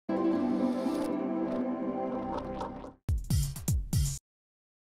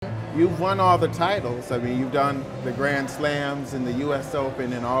you've won all the titles. I mean, you've done the Grand Slams and the U.S.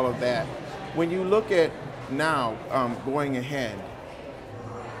 Open and all of that. When you look at now, going ahead,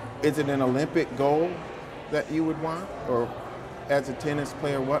 is it an Olympic goal that you would want? Or as a tennis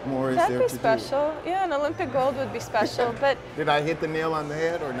player, what more is there to do? That'd be special. Yeah, an Olympic gold would be special. But did I hit the nail on the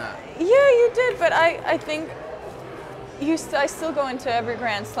head or not? Yeah, you did. But I think I still go into every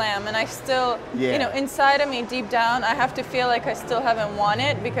Grand Slam, and I still, you know, inside of me, deep down, I have to feel like I still haven't won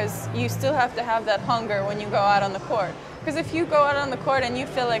it, because you still have to have that hunger when you go out on the court. Because if you go out on the court and you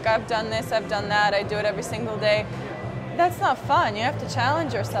feel like I've done this, I've done that, I do it every single day, that's not fun. You have to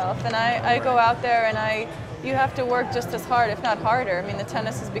challenge yourself. And I go out there and you have to work just as hard, if not harder. I mean, the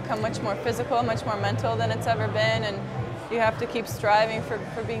tennis has become much more physical, much more mental than it's ever been, and you have to keep striving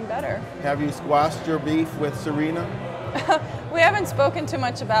for being better. Have you squashed your beef with Serena? We haven't spoken too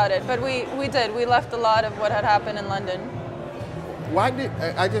much about it, but we did. We left a lot of what had happened in London. Why did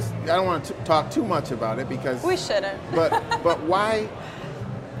I don't want to talk too much about it, because we shouldn't. but why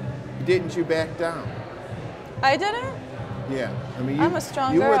didn't you back down? I didn't? Yeah, I mean, I'm a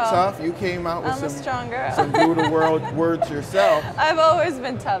strong you girl. were tough. You came out with some brutal words yourself. I've always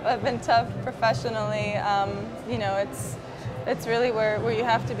been tough. I've been tough professionally. You know, it's really where you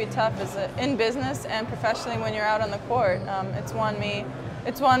have to be tough in business and professionally when you're out on the court. It's won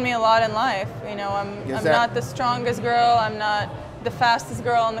me a lot in life. You know, I'm not the strongest girl. I'm not the fastest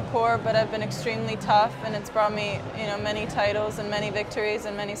girl on the court, but I've been extremely tough, and it's brought me, you know, many titles and many victories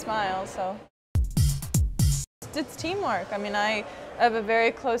and many smiles. So it's teamwork. I mean, I have a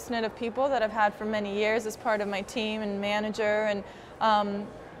very close knit of people that I've had for many years as part of my team and manager, and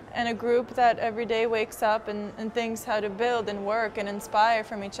a group that every day wakes up and thinks how to build and work and inspire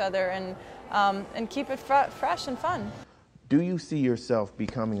from each other, and keep it fresh and fun. Do you see yourself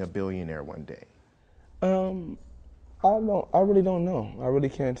becoming a billionaire one day? I really don't know. I really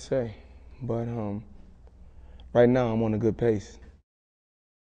can't say. But right now I'm on a good pace.